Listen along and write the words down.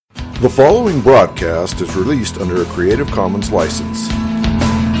The following broadcast is released under a Creative Commons license.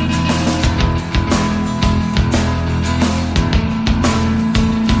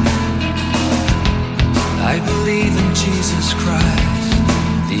 I believe in Jesus Christ,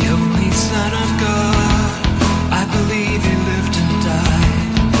 the only Son of God. I believe He lived and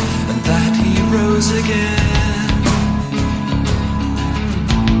died, and that He rose again.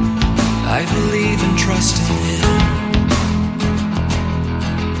 I believe and trust in Him.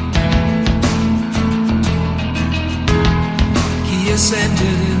 He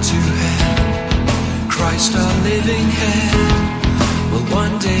ascended into heaven. Christ, our living head, will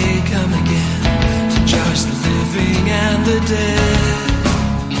one day come again to judge the living and the dead.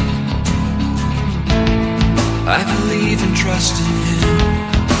 I believe and trust in Him.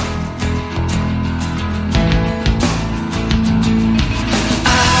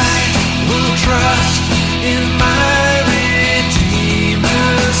 I will trust in my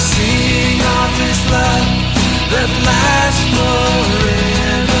Redeemer, sing of His love that lasts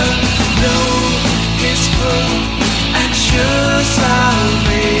forever, know His full and sure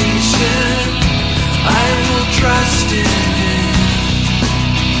salvation. I will trust in Him.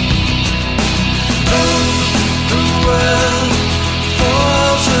 Though the world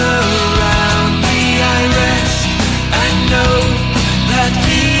falls around me, I rest and know that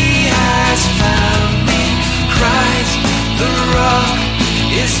He has found me. Christ, the rock,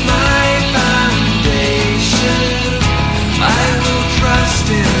 is my foundation. I will trust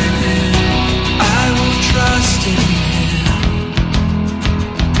in Him. I will trust in Him.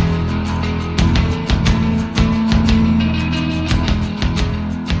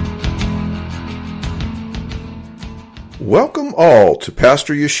 Welcome all to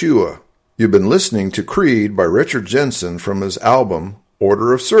Pastor Yeshua. You've been listening to Creed by Richard Jensen from his album,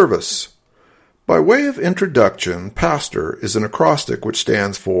 Order of Service. By way of introduction, Pastor is an acrostic which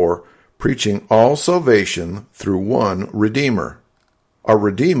stands for preaching all salvation through one Redeemer. Our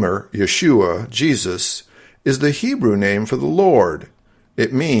Redeemer, Yeshua, Jesus, is the Hebrew name for the Lord.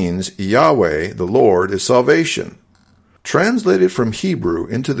 It means Yahweh, the Lord, is salvation. Translated from Hebrew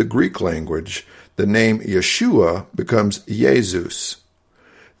into the Greek language, the name Yeshua becomes Jesus.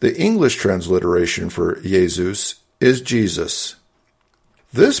 The English transliteration for Jesus is Jesus.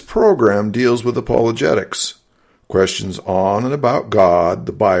 This program deals with apologetics, questions on and about God,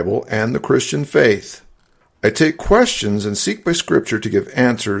 the Bible, and the Christian faith. I take questions and seek by Scripture to give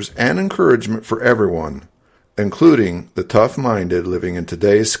answers and encouragement for everyone, including the tough-minded living in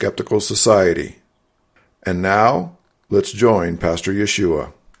today's skeptical society. And now, let's join Pastor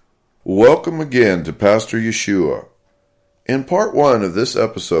Yeshua. Welcome again to Pastor Yeshua. In part 1 of this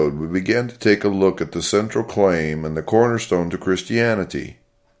episode, we began to take a look at the central claim and the cornerstone to Christianity.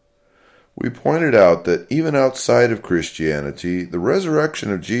 We pointed out that even outside of Christianity, the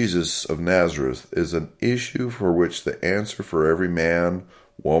resurrection of Jesus of Nazareth is an issue for which the answer for every man,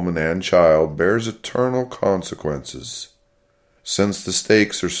 woman, and child bears eternal consequences. Since the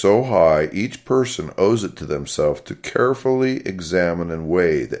stakes are so high, each person owes it to themselves to carefully examine and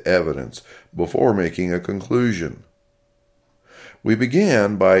weigh the evidence before making a conclusion. We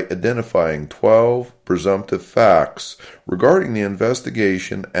began by identifying 12 presumptive facts regarding the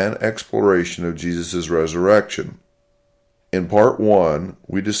investigation and exploration of Jesus' resurrection. In part 1,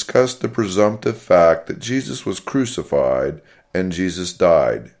 we discussed the presumptive fact that Jesus was crucified and Jesus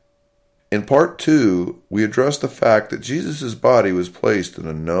died. In part 2, we addressed the fact that Jesus' body was placed in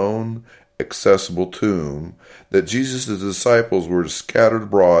a known, accessible tomb, that Jesus' disciples were scattered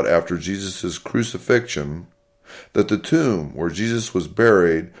abroad after Jesus' crucifixion, that the tomb where Jesus was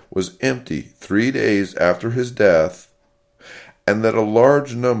buried was empty 3 days after his death, and that a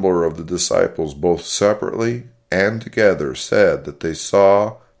large number of the disciples, both separately and together, said that they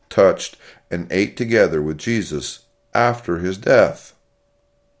saw, touched, and ate together with Jesus after his death.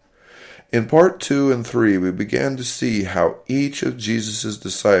 In part 2 and 3, we began to see how each of Jesus'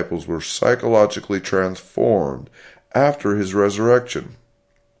 disciples were psychologically transformed after his resurrection.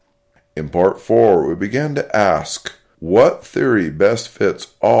 In part 4, we began to ask, what theory best fits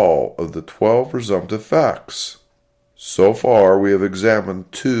all of the 12 presumptive facts? So far, we have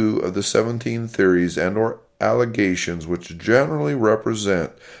examined 2 of the 17 theories and/or allegations which generally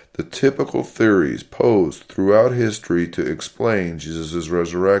represent the typical theories posed throughout history to explain Jesus'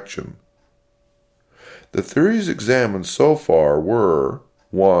 resurrection. The theories examined so far were,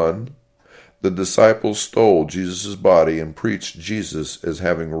 1. The disciples stole Jesus' body and preached Jesus as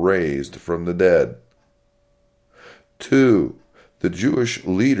having raised from the dead. 2. The Jewish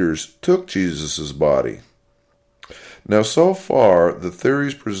leaders took Jesus' body. Now, so far, the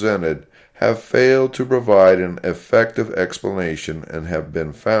theories presented have failed to provide an effective explanation and have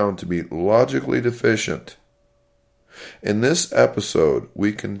been found to be logically deficient. In this episode,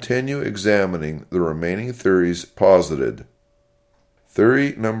 we continue examining the remaining theories posited.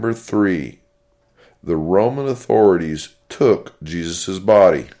 Theory number 3. The Roman authorities took Jesus'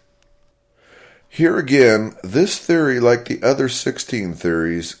 body. Here again, this theory, like the other 16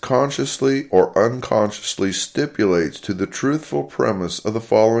 theories, consciously or unconsciously stipulates to the truthful premise of the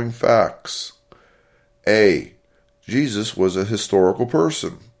following facts. A. Jesus was a historical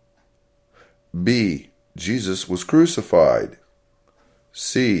person. B. Jesus was crucified.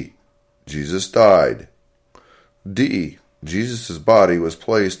 C. Jesus died. D. Jesus' body was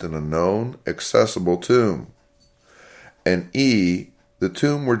placed in a known, accessible tomb. And E. The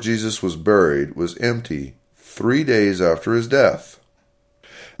tomb where Jesus was buried was empty 3 days after his death.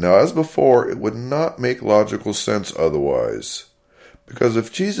 Now, as before, it would not make logical sense otherwise, because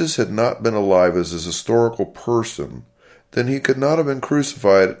if Jesus had not been alive as a historical person, then he could not have been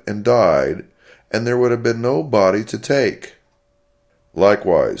crucified and died, and there would have been no body to take.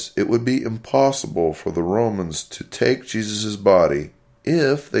 Likewise, it would be impossible for the Romans to take Jesus' body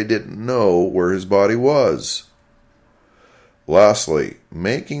if they didn't know where his body was. Lastly,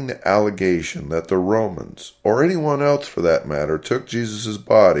 making the allegation that the Romans, or anyone else for that matter, took Jesus'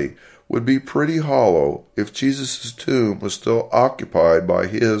 body would be pretty hollow if Jesus' tomb was still occupied by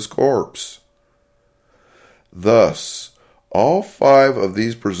his corpse. Thus, all 5 of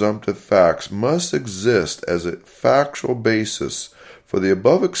these presumptive facts must exist as a factual basis for the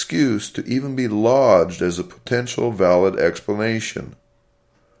above excuse to even be lodged as a potential valid explanation.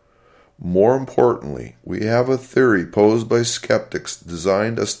 More importantly, we have a theory posed by skeptics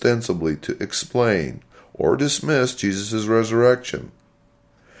designed ostensibly to explain or dismiss Jesus' resurrection.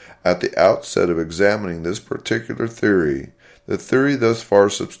 At the outset of examining this particular theory, the theory thus far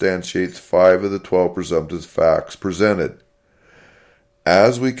substantiates 5 of the 12 presumptive facts presented.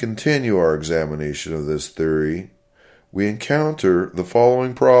 As we continue our examination of this theory, we encounter the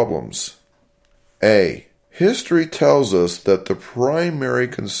following problems. A. History tells us that the primary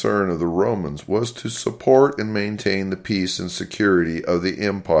concern of the Romans was to support and maintain the peace and security of the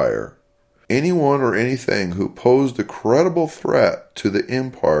empire. Anyone or anything who posed a credible threat to the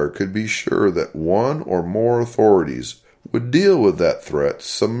empire could be sure that one or more authorities would deal with that threat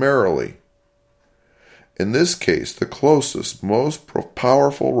summarily. In this case, the closest, most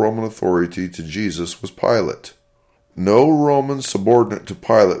powerful Roman authority to Jesus was Pilate. No Roman subordinate to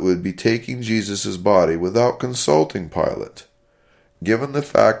Pilate would be taking Jesus' body without consulting Pilate. Given the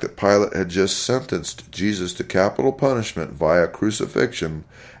fact that Pilate had just sentenced Jesus to capital punishment via crucifixion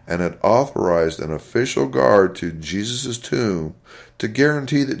and had authorized an official guard to Jesus' tomb to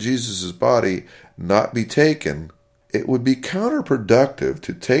guarantee that Jesus' body not be taken, it would be counterproductive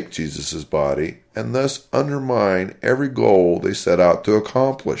to take Jesus' body and thus undermine every goal they set out to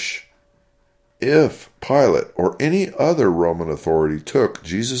accomplish. If Pilate or any other Roman authority took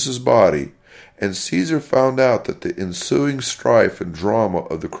Jesus' body, and Caesar found out that the ensuing strife and drama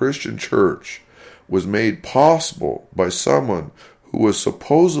of the Christian church was made possible by someone who was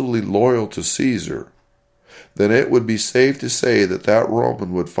supposedly loyal to Caesar, then it would be safe to say that that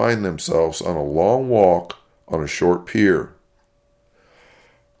Roman would find themselves on a long walk on a short pier.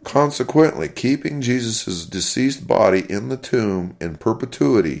 Consequently, keeping Jesus' deceased body in the tomb in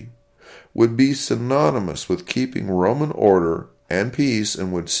perpetuity would be synonymous with keeping Roman order and peace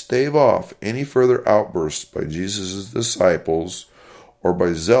and would stave off any further outbursts by Jesus' disciples or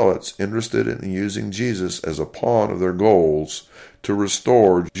by zealots interested in using Jesus as a pawn of their goals to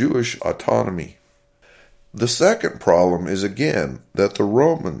restore Jewish autonomy. The second problem is again that the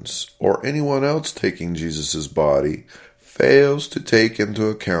Romans, or anyone else taking Jesus' body, fails to take into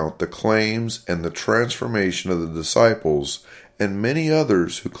account the claims and the transformation of the disciples and many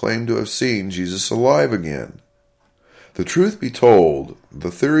others who claim to have seen Jesus alive again. The truth be told,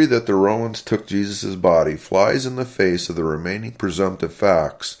 the theory that the Romans took Jesus' body flies in the face of the remaining presumptive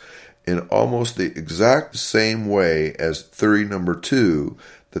facts in almost the exact same way as theory number 2,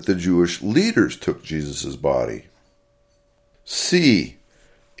 that the Jewish leaders took Jesus' body. C.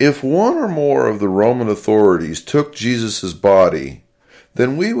 If one or more of the Roman authorities took Jesus' body,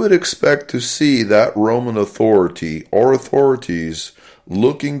 then we would expect to see that Roman authority or authorities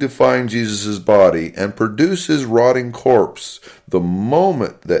looking to find Jesus' body and produce his rotting corpse the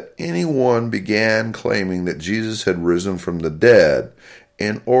moment that anyone began claiming that Jesus had risen from the dead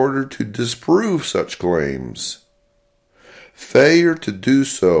in order to disprove such claims. Failure to do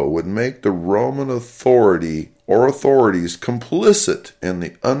so would make the Roman authority or authorities complicit in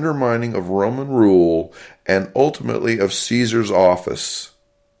the undermining of Roman rule and ultimately of Caesar's office.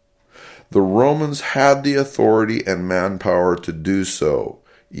 The Romans had the authority and manpower to do so,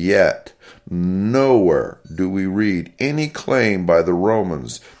 yet nowhere do we read any claim by the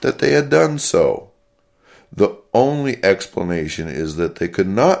Romans that they had done so. The only explanation is that they could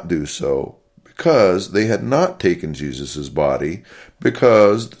not do so because they had not taken Jesus' body,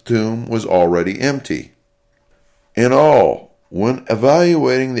 because the tomb was already empty. In all, when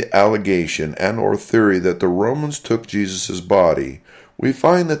evaluating the allegation and or theory that the Romans took Jesus' body, we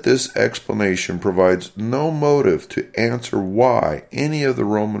find that this explanation provides no motive to answer why any of the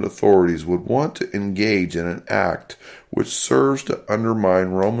Roman authorities would want to engage in an act which serves to undermine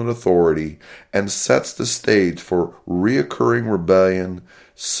Roman authority and sets the stage for reoccurring rebellion,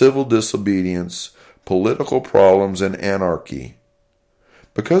 civil disobedience, political problems, and anarchy.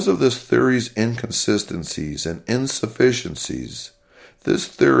 Because of this theory's inconsistencies and insufficiencies, this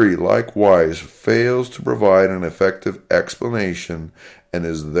theory likewise fails to provide an effective explanation and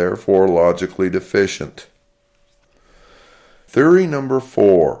is therefore logically deficient. Theory number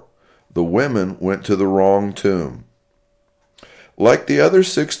 4. The women went to the wrong tomb. Like the other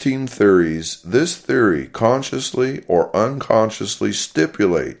 16 theories, this theory consciously or unconsciously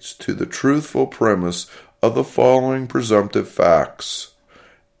stipulates to the truthful premise of the following presumptive facts.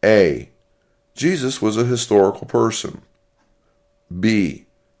 A. Jesus was a historical person. B.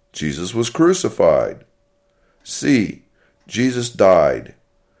 Jesus was crucified. C. Jesus died.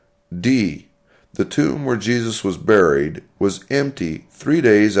 D. The tomb where Jesus was buried was empty 3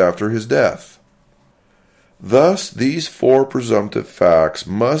 days after his death. Thus, these 4 presumptive facts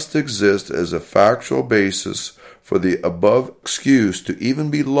must exist as a factual basis for the above excuse to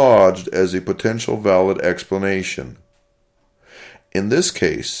even be lodged as a potential valid explanation. In this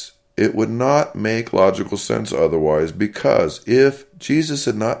case, it would not make logical sense otherwise, because if Jesus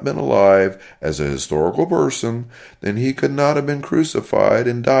had not been alive as a historical person, then he could not have been crucified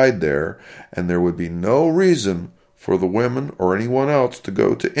and died there, and there would be no reason for the women or anyone else to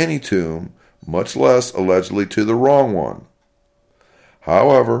go to any tomb, much less allegedly to the wrong one.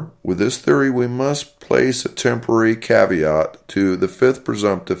 However, with this theory we must place a temporary caveat to the 5th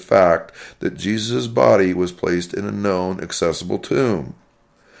presumptive fact that Jesus' body was placed in a known, accessible tomb.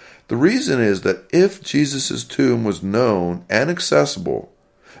 The reason is that if Jesus' tomb was known and accessible,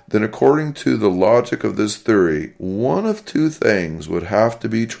 then according to the logic of this theory, one of 2 things would have to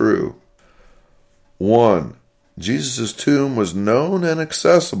be true. 1. Jesus' tomb was known and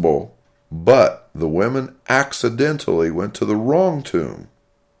accessible, but the women accidentally went to the wrong tomb.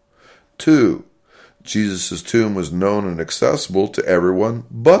 2. Jesus' tomb was known and accessible to everyone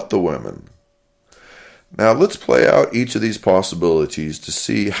but the women. Now let's play out each of these possibilities to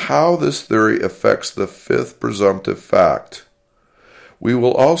see how this theory affects the 5th presumptive fact. We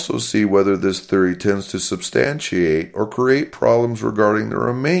will also see whether this theory tends to substantiate or create problems regarding the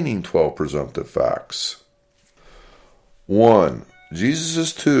remaining 12 presumptive facts. 1.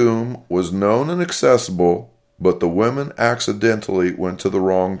 Jesus' tomb was known and accessible, but the women accidentally went to the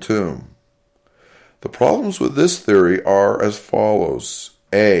wrong tomb. The problems with this theory are as follows.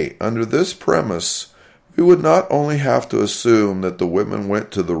 A. Under this premise, we would not only have to assume that the women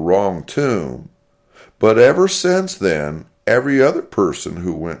went to the wrong tomb, but ever since then, every other person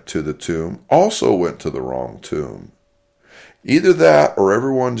who went to the tomb also went to the wrong tomb. Either that or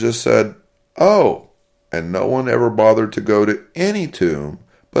everyone just said, "Oh," and no one ever bothered to go to any tomb,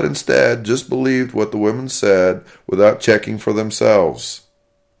 but instead just believed what the women said without checking for themselves.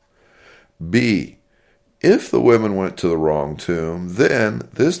 B. If the women went to the wrong tomb, then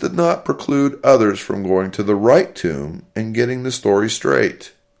this did not preclude others from going to the right tomb and getting the story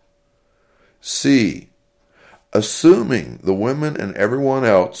straight. C. Assuming the women and everyone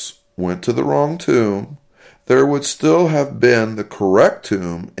else went to the wrong tomb, there would still have been the correct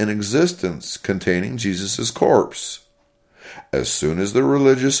tomb in existence containing Jesus' corpse. As soon as the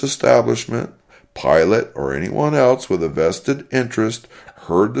religious establishment, Pilate, or anyone else with a vested interest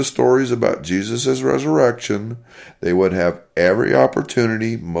heard the stories about Jesus' resurrection, they would have every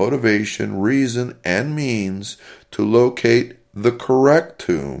opportunity, motivation, reason, and means to locate the correct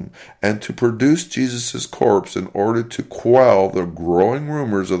tomb and to produce Jesus' corpse in order to quell the growing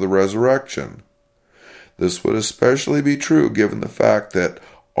rumors of the resurrection. This would especially be true given the fact that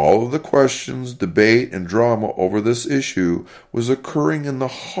all of the questions, debate, and drama over this issue was occurring in the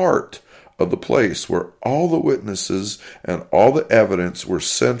heart of the place where all the witnesses and all the evidence were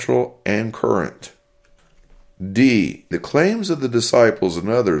central and current. D. The claims of the disciples and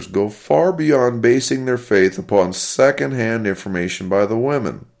others go far beyond basing their faith upon second-hand information by the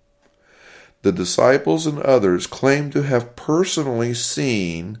women. The disciples and others claim to have personally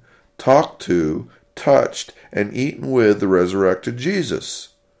seen, talked to, touched, and eaten with the resurrected Jesus.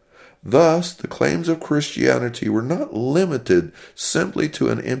 Thus, the claims of Christianity were not limited simply to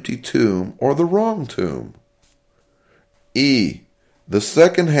an empty tomb or the wrong tomb. E. The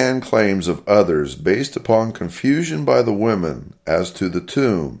second-hand claims of others based upon confusion by the women as to the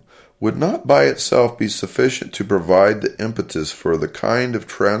tomb would not by itself be sufficient to provide the impetus for the kind of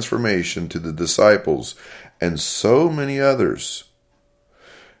transformation to the disciples and so many others.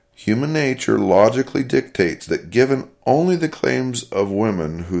 Human nature logically dictates that given only the claims of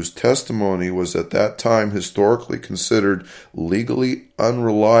women whose testimony was at that time historically considered legally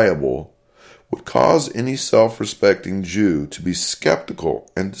unreliable, would cause any self-respecting Jew to be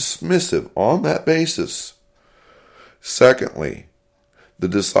skeptical and dismissive on that basis. Secondly, the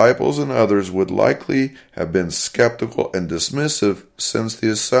disciples and others would likely have been skeptical and dismissive, since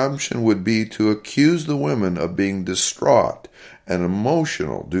the assumption would be to accuse the women of being distraught and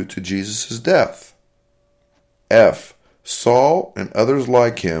emotional due to Jesus' death. F. Saul and others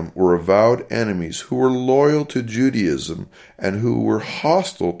like him were avowed enemies who were loyal to Judaism and who were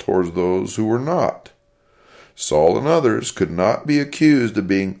hostile towards those who were not. Saul and others could not be accused of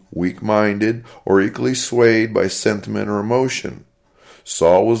being weak-minded or equally swayed by sentiment or emotion.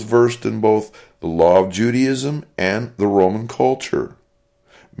 Saul was versed in both the law of Judaism and the Roman culture.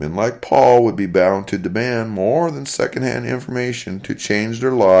 Men like Paul would be bound to demand more than second-hand information to change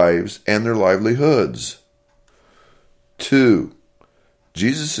their lives and their livelihoods. 2.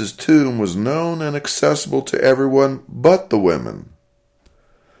 Jesus' tomb was known and accessible to everyone but the women.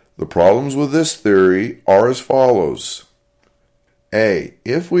 The problems with this theory are as follows. A.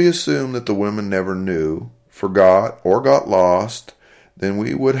 If we assume that the women never knew, forgot, or got lost, then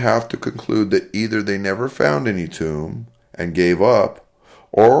we would have to conclude that either they never found any tomb and gave up,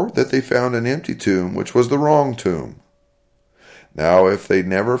 or that they found an empty tomb, which was the wrong tomb. Now, if they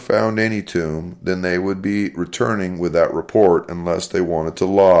never found any tomb, then they would be returning with that report unless they wanted to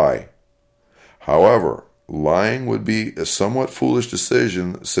lie. However, lying would be a somewhat foolish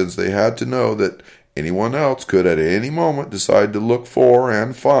decision, since they had to know that anyone else could at any moment decide to look for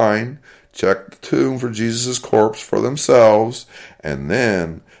and find, check the tomb for Jesus' corpse for themselves, and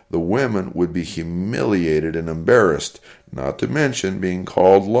then the women would be humiliated and embarrassed, not to mention being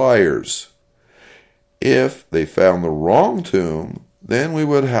called liars. If they found the wrong tomb, then we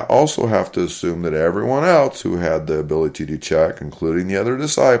would also have to assume that everyone else who had the ability to check, including the other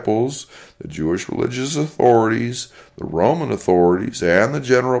disciples, the Jewish religious authorities, the Roman authorities, and the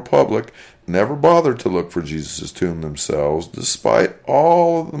general public, never bothered to look for Jesus' tomb themselves, despite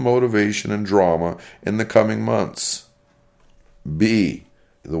all of the motivation and drama in the coming months. B.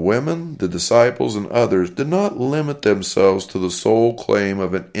 The women, the disciples, and others did not limit themselves to the sole claim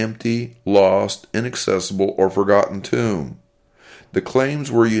of an empty, lost, inaccessible, or forgotten tomb. The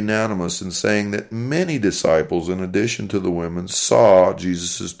claims were unanimous in saying that many disciples, in addition to the women, saw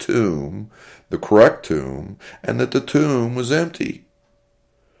Jesus' tomb, the correct tomb, and that the tomb was empty.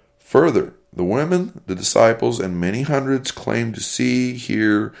 Further, the women, the disciples, and many hundreds claimed to see,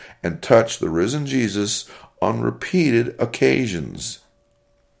 hear, and touch the risen Jesus on repeated occasions.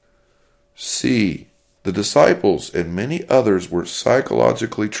 C. The disciples and many others were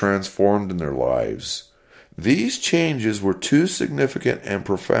psychologically transformed in their lives. These changes were too significant and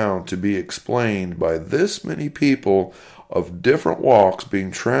profound to be explained by this many people of different walks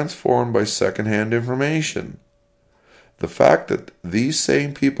being transformed by second-hand information. The fact that these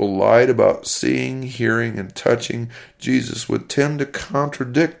same people lied about seeing, hearing, and touching Jesus would tend to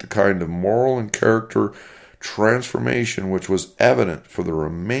contradict the kind of moral and character transformation which was evident for the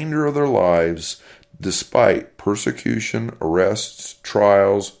remainder of their lives, despite persecution, arrests,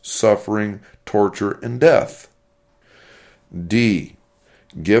 trials, suffering, torture, and death. D.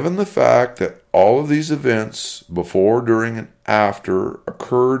 Given the fact that all of these events, before, during, and after,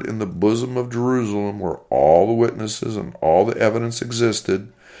 occurred in the bosom of Jerusalem, where all the witnesses and all the evidence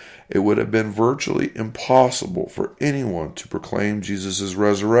existed, it would have been virtually impossible for anyone to proclaim Jesus'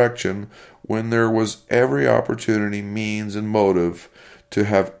 resurrection when there was every opportunity, means, and motive to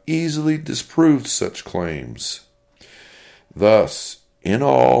have easily disproved such claims. Thus, in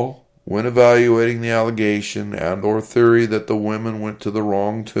all, when evaluating the allegation and or theory that the women went to the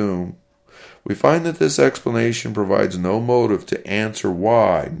wrong tomb, we find that this explanation provides no motive to answer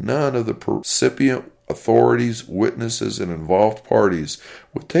why none of the recipient authorities, witnesses, and involved parties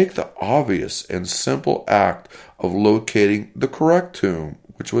would take the obvious and simple act of locating the correct tomb,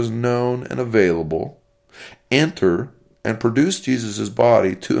 which was known and available, enter, and produce Jesus'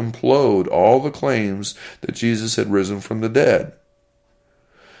 body to implode all the claims that Jesus had risen from the dead.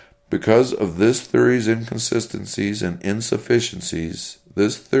 Because of this theory's inconsistencies and insufficiencies,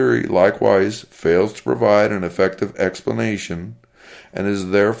 this theory likewise fails to provide an effective explanation, and is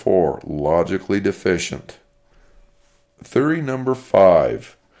therefore logically deficient. Theory number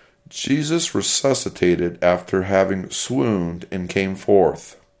 5. Jesus resuscitated after having swooned and came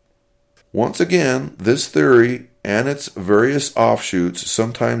forth. Once again, this theory and its various offshoots,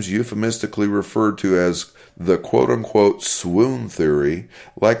 sometimes euphemistically referred to as the quote-unquote swoon theory,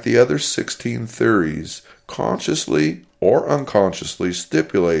 like the other 16 theories, consciously or unconsciously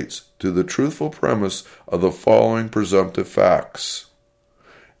stipulates to the truthful premise of the following presumptive facts.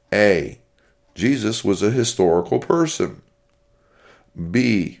 A. Jesus was a historical person.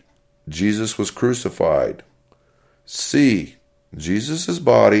 B. Jesus was crucified. C. Jesus'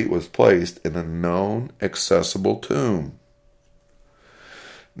 body was placed in a known, accessible tomb.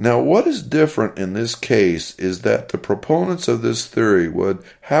 Now, what is different in this case is that the proponents of this theory would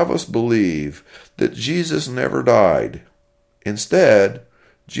have us believe that Jesus never died. Instead,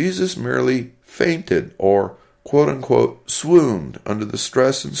 Jesus merely fainted or, quote-unquote, swooned under the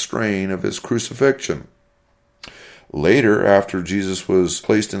stress and strain of his crucifixion. Later, after Jesus was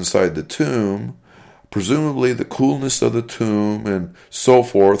placed inside the tomb, presumably the coolness of the tomb and so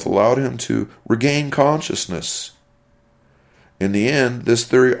forth allowed him to regain consciousness. In the end, this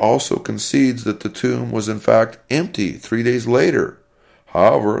theory also concedes that the tomb was in fact empty 3 days later.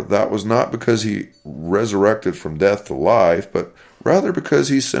 However, that was not because he resurrected from death to life, but rather because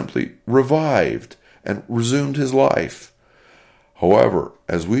he simply revived and resumed his life. However,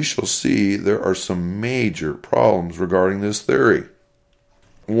 as we shall see, there are some major problems regarding this theory.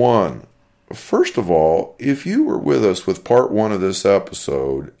 1. First of all, if you were with us with part 1 of this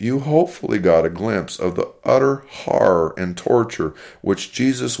episode, you hopefully got a glimpse of the utter horror and torture which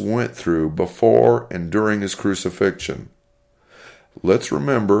Jesus went through before and during his crucifixion. Let's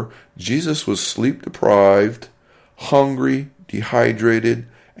remember, Jesus was sleep-deprived, hungry, dehydrated,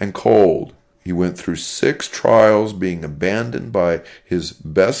 and cold. He went through 6 trials, being abandoned by his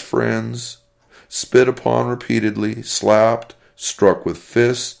best friends, spit upon repeatedly, slapped, struck with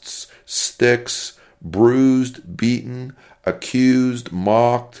fists, sticks, bruised, beaten, accused,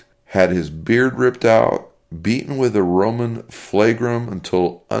 mocked, had his beard ripped out, beaten with a Roman flagrum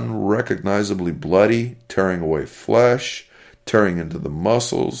until unrecognizably bloody, tearing away flesh, tearing into the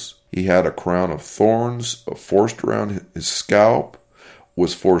muscles. He had a crown of thorns forced around his scalp,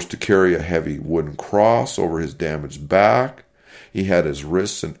 was forced to carry a heavy wooden cross over his damaged back. He had his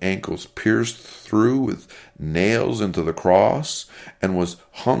wrists and ankles pierced through with nails into the cross, and was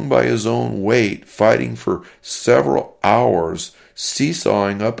hung by his own weight, fighting for several hours,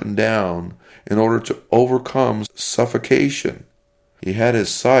 seesawing up and down in order to overcome suffocation. He had his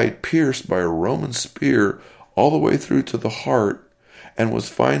side pierced by a Roman spear all the way through to the heart, and was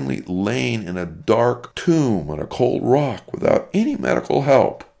finally laying in a dark tomb on a cold rock without any medical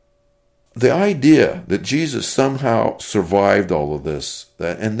help. The idea that Jesus somehow survived all of this,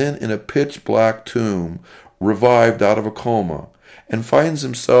 and then in a pitch-black tomb revived out of a coma, and finds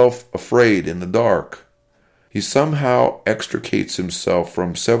himself afraid in the dark. He somehow extricates himself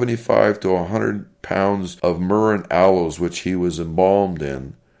from 75 to 100 pounds of myrrh and aloes which he was embalmed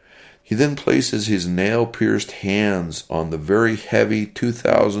in. He then places his nail-pierced hands on the very heavy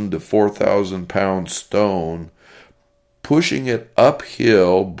 2,000 to 4,000 pound stone, pushing it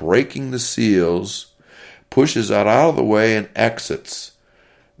uphill, breaking the seals, pushes it out of the way and exits.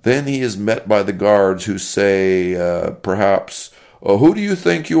 Then he is met by the guards who say, perhaps, "Who do you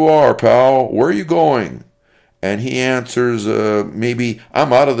think you are, pal? Where are you going?" And he answers, maybe,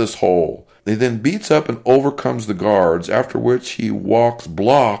 "I'm out of this hole." He then beats up and overcomes the guards, after which he walks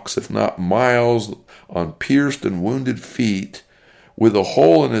blocks, if not miles, on pierced and wounded feet, with a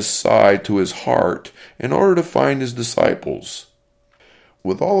hole in his side to his heart, in order to find his disciples.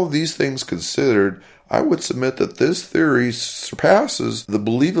 With all of these things considered, I would submit that this theory surpasses the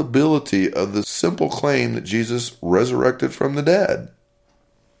believability of the simple claim that Jesus resurrected from the dead.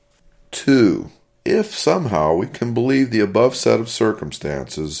 2. If somehow we can believe the above set of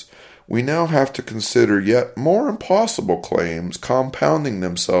circumstances, we now have to consider yet more impossible claims compounding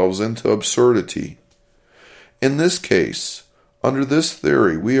themselves into absurdity. In this case, under this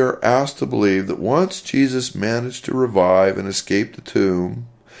theory, we are asked to believe that once Jesus managed to revive and escape the tomb,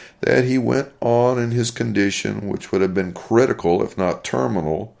 that he went on in his condition, which would have been critical if not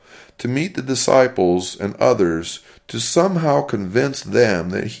terminal, to meet the disciples and others to somehow convince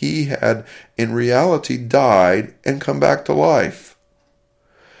them that he had in reality died and come back to life.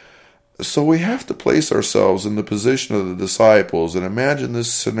 So we have to place ourselves in the position of the disciples and imagine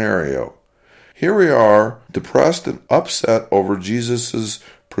this scenario. Here we are, depressed and upset over Jesus'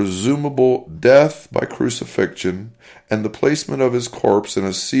 presumable death by crucifixion and the placement of his corpse in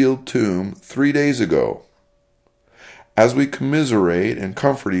a sealed tomb 3 days ago. As we commiserate and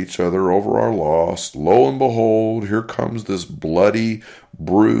comfort each other over our loss, lo and behold, here comes this bloody,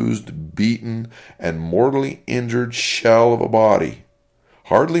 bruised, beaten, and mortally injured shell of a body,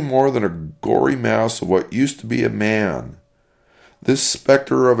 hardly more than a gory mass of what used to be a man. This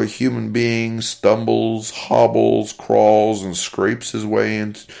specter of a human being stumbles, hobbles, crawls, and scrapes his way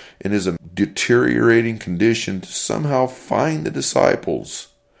in his deteriorating condition to somehow find the disciples.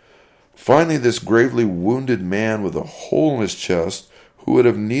 Finally, this gravely wounded man with a hole in his chest, who would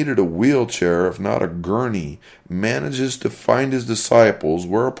have needed a wheelchair if not a gurney, manages to find his disciples,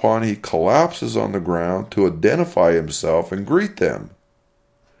 whereupon he collapses on the ground to identify himself and greet them.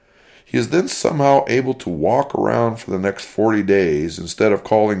 He is then somehow able to walk around for the next 40 days instead of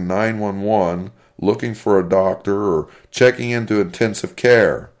calling 911, looking for a doctor, or checking into intensive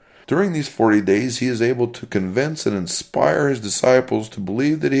care. During these 40 days, he is able to convince and inspire his disciples to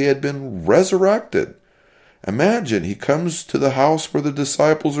believe that he had been resurrected. Imagine, he comes to the house where the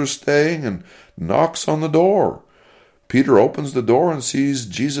disciples are staying and knocks on the door. Peter opens the door and sees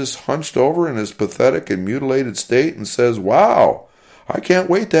Jesus hunched over in his pathetic and mutilated state and says, "Wow, I can't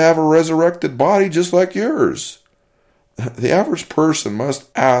wait to have a resurrected body just like yours." The average person must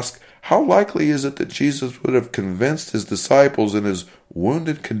ask, how likely is it that Jesus would have convinced his disciples in his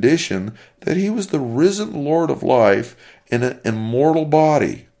wounded condition that he was the risen Lord of life in an immortal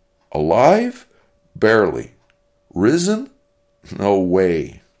body? Alive? Barely. Risen? No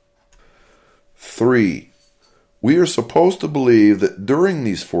way. 3. We are supposed to believe that during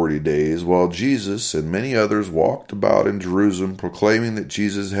these 40 days, while Jesus and many others walked about in Jerusalem proclaiming that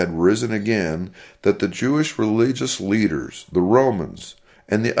Jesus had risen again, that the Jewish religious leaders, the Romans,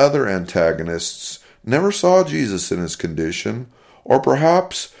 and the other antagonists never saw Jesus in his condition, or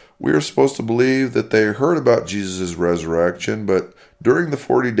perhaps we are supposed to believe that they heard about Jesus' resurrection, but during the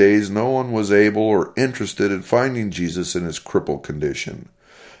 40 days no one was able or interested in finding Jesus in his crippled condition.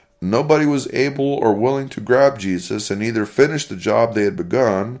 Nobody was able or willing to grab Jesus and either finish the job they had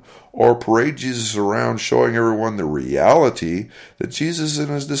begun or parade Jesus around showing everyone the reality that Jesus and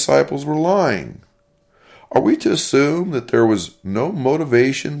his disciples were lying. Are we to assume that there was no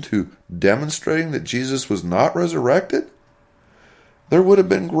motivation to demonstrating that Jesus was not resurrected? There would have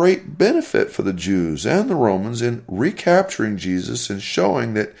been great benefit for the Jews and the Romans in recapturing Jesus and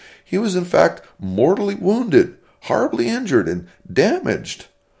showing that he was in fact mortally wounded, horribly injured, and damaged.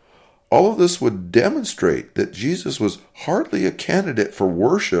 All of this would demonstrate that Jesus was hardly a candidate for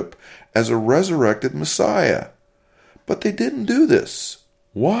worship as a resurrected Messiah. But they didn't do this.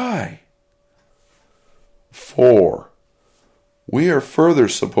 Why? 4. We are further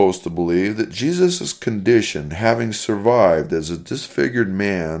supposed to believe that Jesus' condition, having survived as a disfigured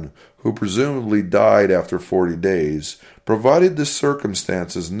man who presumably died after 40 days, provided the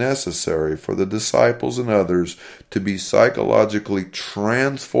circumstances necessary for the disciples and others to be psychologically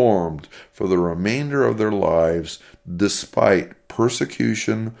transformed for the remainder of their lives despite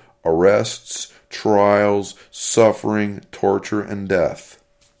persecution, arrests, trials, suffering, torture, and death.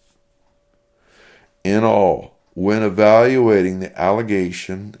 In all, when evaluating the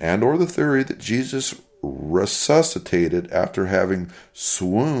allegation and or the theory that Jesus resuscitated after having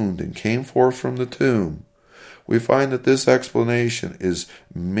swooned and came forth from the tomb, we find that this explanation is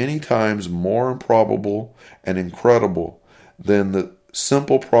many times more improbable and incredible than the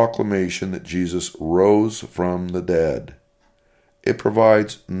simple proclamation that Jesus rose from the dead. It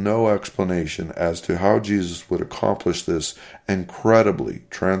provides no explanation as to how Jesus would accomplish this and credibly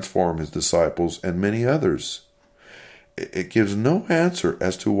transform his disciples and many others. It gives no answer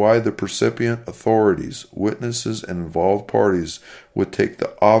as to why the percipient authorities, witnesses, and involved parties would take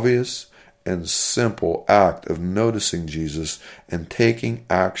the obvious and simple act of noticing Jesus and taking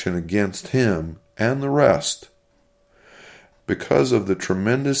action against him and the rest. Because of the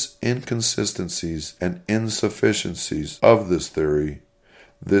tremendous inconsistencies and insufficiencies of this theory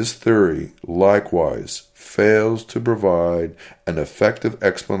likewise fails to provide an effective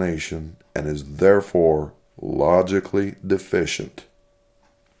explanation and is therefore logically deficient.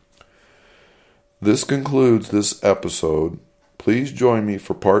 This concludes this episode. Please join me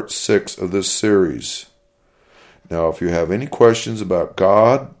for part 6 of this series. Now, if you have any questions about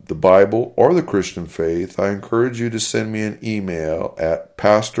God, the Bible, or the Christian faith, I encourage you to send me an email at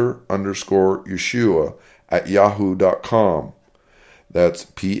pastor_Yeshua@yahoo.com. That's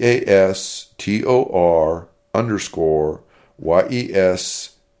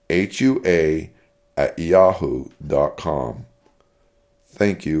PASTOR_YESHUA@yahoo.com.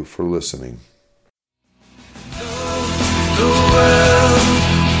 Thank you for listening. The world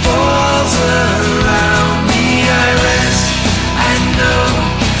falls around me, I rest and know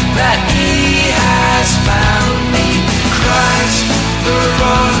that He has found me.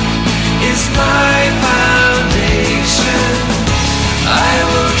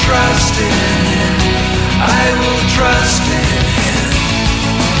 in Him. I will trust in Him.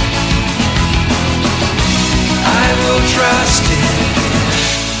 I will trust in Him.